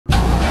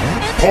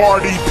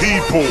Party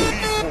people,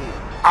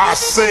 I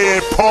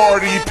said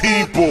party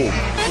people,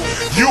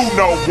 you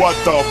know what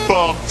the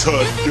fuck to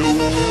do.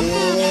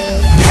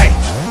 Hey,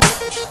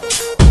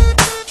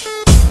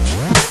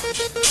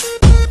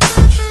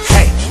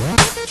 hey,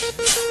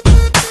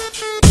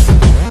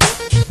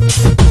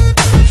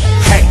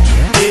 hey,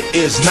 it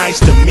is nice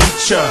to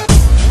meet ya.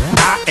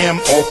 I am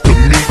off the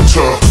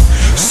meter,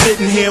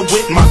 sitting here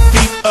with my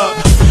feet up.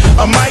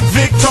 A Mike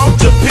Vick talk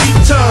to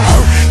Peter.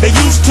 They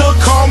used to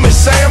call me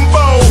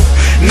Sambo,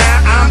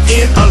 now I'm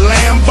in a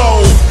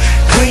Lambo.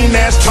 Clean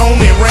as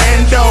Tony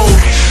Rando,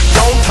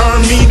 don't turn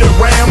me to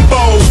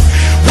Rambo.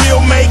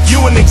 We'll make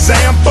you an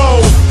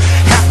example,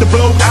 have to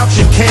blow out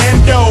your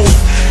candle.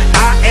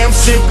 I am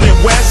simply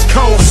West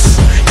Coast,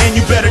 and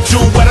you better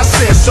do what I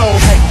said. So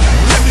hey,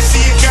 let me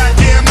see your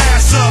goddamn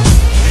ass up,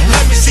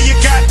 let me see your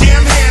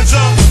goddamn hands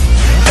up,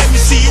 let me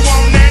see you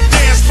on that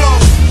dance floor,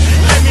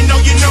 let me know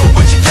you know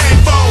what you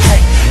came for. Hey,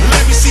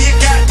 let me see your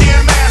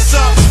goddamn ass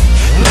up,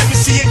 let me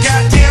see your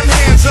goddamn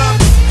hands up,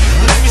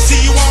 let me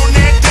see you on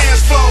that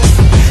dance floor,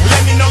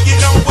 let me know you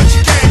know what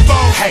you came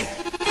for. Hey,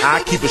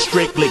 I keep it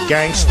strictly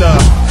gangsta,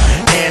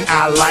 and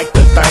I like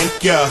to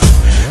thank ya,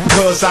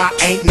 cause I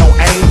ain't no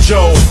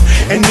angel,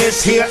 and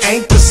this here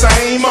ain't the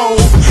same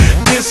old.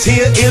 This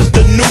here is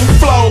the new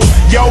flow.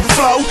 Yo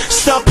flow,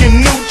 stuck in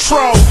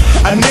neutral.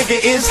 A nigga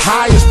is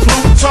high as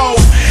Pluto,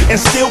 and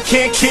still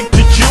can't kick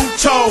the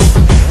Juto.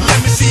 Let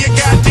me see your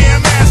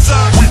goddamn ass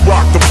up. We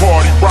rock the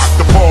party, rock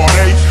the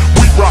party.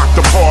 We rock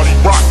the party,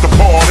 rock the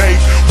party.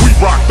 We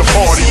rock the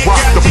party,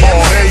 rock the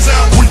party.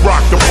 We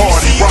rock the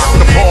party, rock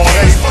the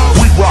party.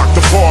 We rock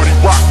the party,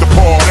 rock the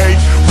party.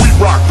 We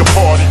rock the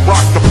party,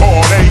 rock the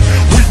party.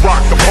 We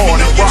rock the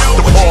party, rock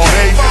the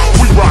party.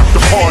 We rock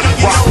the party,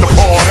 rock the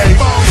party.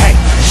 Hey,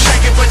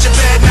 shake it, put your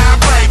bed, now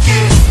break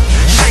it.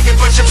 Shake it,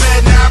 put your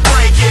bed, now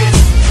break it.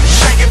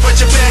 Shake it, put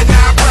your bed,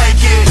 now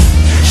break it.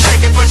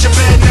 Shake it, put your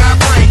bed, now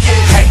break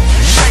it. hey,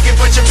 Shake it,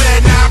 put your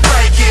bed, now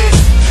break it.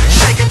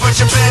 Shake it, put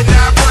your bed,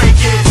 now break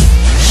it.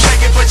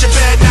 Shake it, put your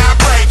bed, now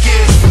break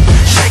it.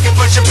 Shake it,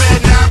 put your bed,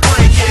 now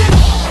break it.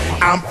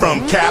 I'm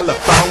from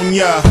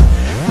California,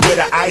 with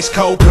an ice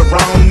cold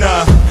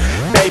Corona.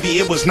 Baby,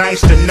 it was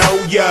nice to know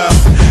ya,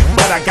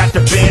 but I got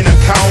to bend a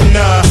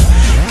corner,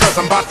 cause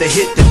I'm about to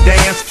hit the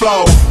dance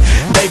floor.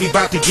 Baby,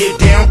 about to get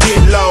down,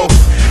 get low.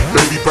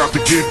 Baby, about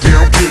to get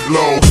down, get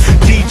low.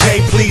 DJ,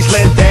 please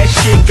let that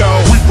shit go.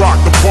 We rock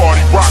the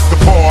party, rock the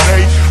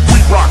party. We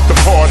rock the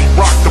party,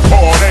 rock the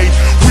party.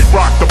 We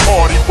rock the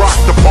party, rock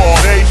the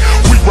party.